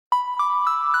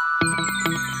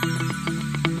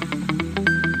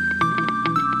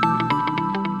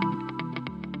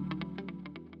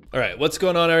All right, what's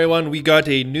going on, everyone? We got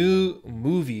a new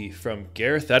movie from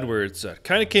Gareth Edwards.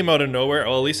 Kind of came out of nowhere.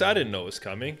 Well, at least I didn't know it was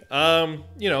coming.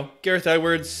 You know, Gareth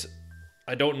Edwards,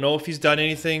 I don't know if he's done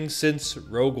anything since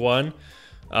Rogue One.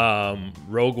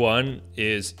 Rogue One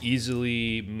is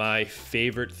easily my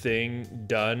favorite thing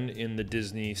done in the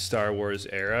Disney Star Wars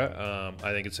era.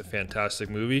 I think it's a fantastic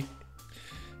movie.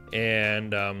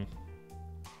 And,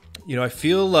 you know, I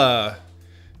feel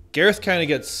Gareth kind of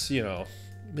gets, you know,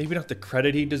 maybe not the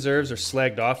credit he deserves or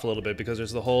slagged off a little bit because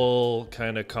there's the whole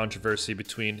kind of controversy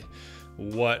between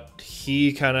what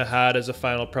he kind of had as a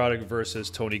final product versus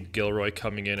Tony Gilroy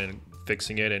coming in and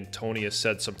fixing it. And Tony has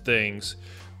said some things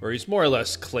where he's more or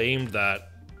less claimed that,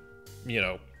 you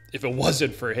know, if it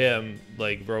wasn't for him,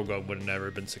 like Rogue One would have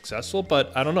never been successful.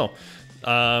 But I don't know.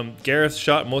 Gareth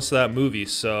shot most of that movie,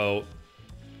 so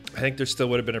I think there still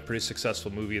would have been a pretty successful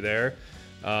movie there.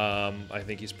 I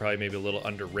think he's probably maybe a little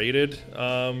underrated,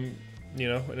 you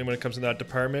know, when it comes to that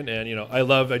department. And, you know, I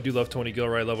do love Tony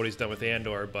Gilroy. I love what he's done with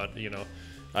Andor, but, you know,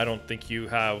 I don't think you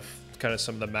have kind of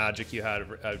some of the magic you had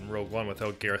in Rogue One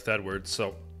without Gareth Edwards.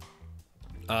 So,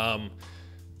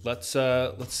 let's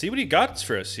see what he got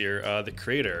for us here. The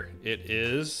creator, it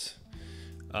is,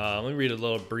 let me read a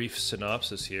little brief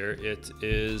synopsis here. It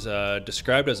is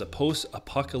described as a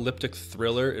post-apocalyptic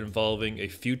thriller involving a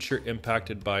future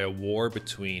impacted by a war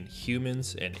between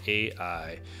humans and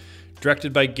AI.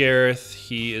 Directed by Gareth,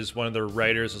 he is one of the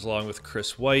writers along with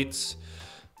Chris Weitz,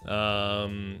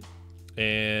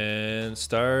 and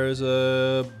stars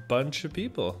a bunch of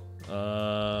people.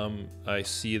 I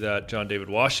see that John David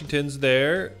Washington's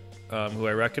there, who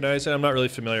I recognize, and I'm not really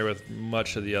familiar with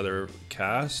much of the other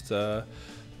cast.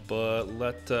 But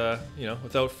you know,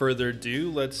 without further ado,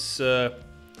 let's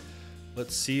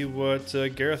see what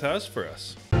Gareth has for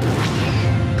us.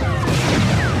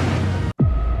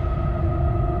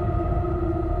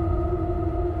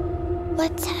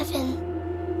 What's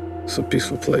heaven? It's a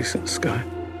peaceful place in the sky.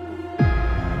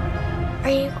 Are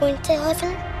you going to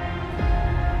heaven?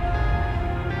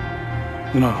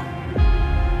 No.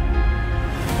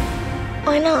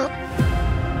 Why not?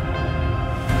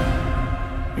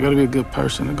 You gotta be a good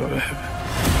person to go to heaven.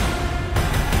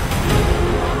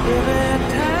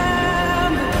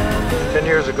 10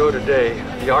 years ago today,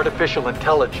 the artificial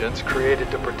intelligence created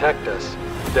to protect us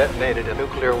detonated a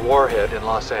nuclear warhead in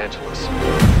Los Angeles.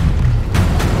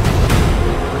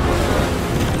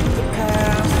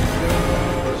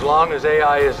 As long as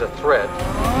AI is a threat,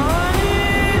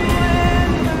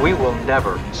 we will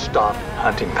never stop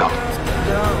hunting them.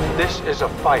 This is a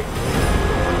fight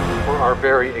for our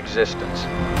very existence.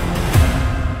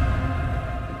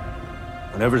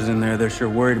 Whatever's in there, they're sure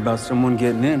worried about someone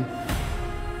getting in.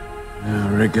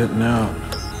 Yeah, we're getting out.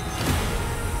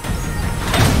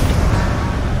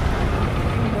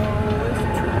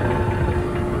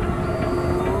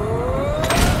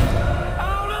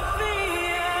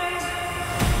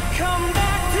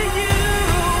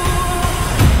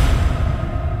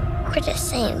 We're the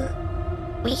same.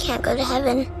 We can't go to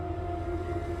heaven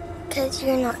because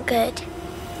you're not good.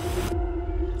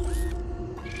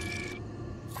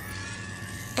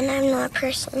 And I'm not a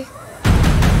person.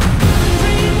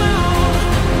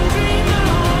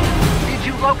 Did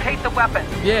you locate the weapon?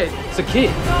 Yeah, it's a kid.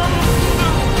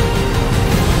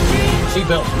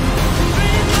 Seatbelt.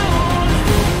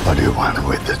 What do you want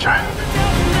with the child?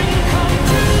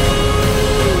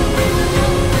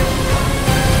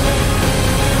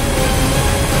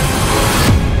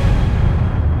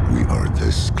 We are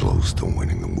this close to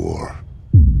winning the war.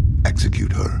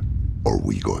 Execute her, or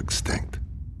we go extinct.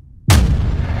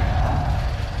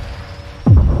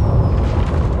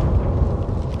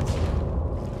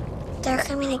 They're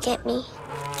coming to get me.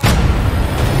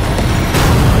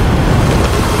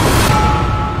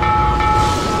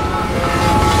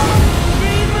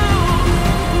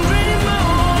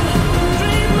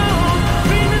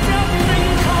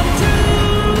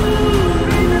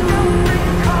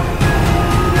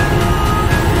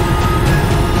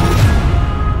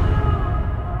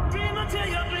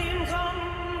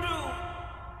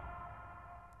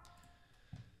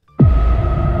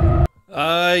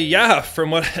 Yeah,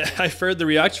 from what I've heard the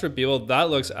reaction from people, that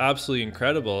looks absolutely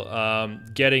incredible.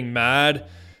 Getting mad,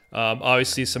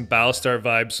 obviously some Battlestar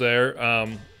vibes there.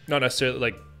 Not necessarily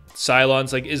like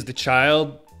Cylons, like is the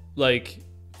child like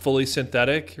fully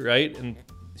synthetic, right? And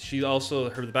she also,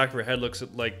 the back of her head looks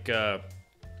like the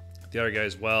other guy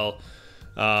as well.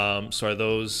 So are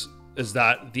those, is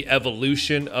that the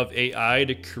evolution of AI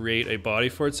to create a body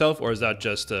for itself, or is that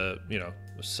just a, you know,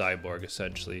 a cyborg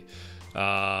essentially?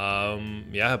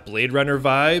 Yeah, Blade Runner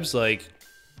vibes, like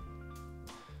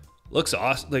looks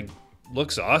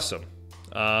awesome.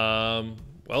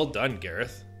 Wow, well done,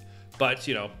 Gareth. But,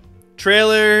 you know,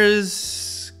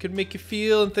 trailers could make you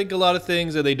feel and think a lot of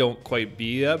things that they don't quite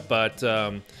be yet. But,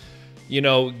 you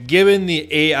know, given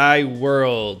the AI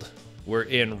world we're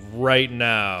in right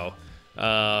now,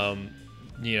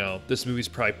 you know, this movie's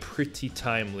probably pretty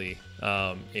timely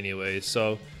anyway.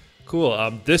 So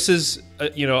cool. This is,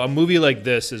 you know, a movie like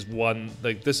this is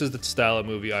this is the style of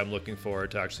movie I'm looking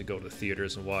forward to actually go to the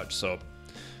theaters and watch. So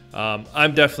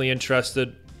I'm definitely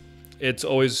interested. It's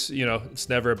always, you know, it's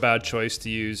never a bad choice to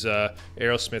use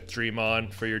Aerosmith Dream On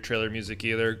for your trailer music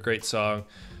either. Great song.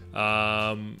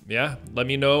 Yeah, let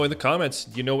me know in the comments.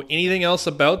 Do you know anything else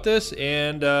about this?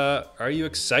 And are you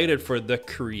excited for the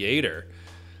creator?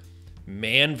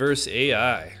 Man vs.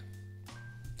 AI.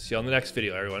 See you on the next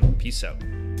video, everyone. Peace out.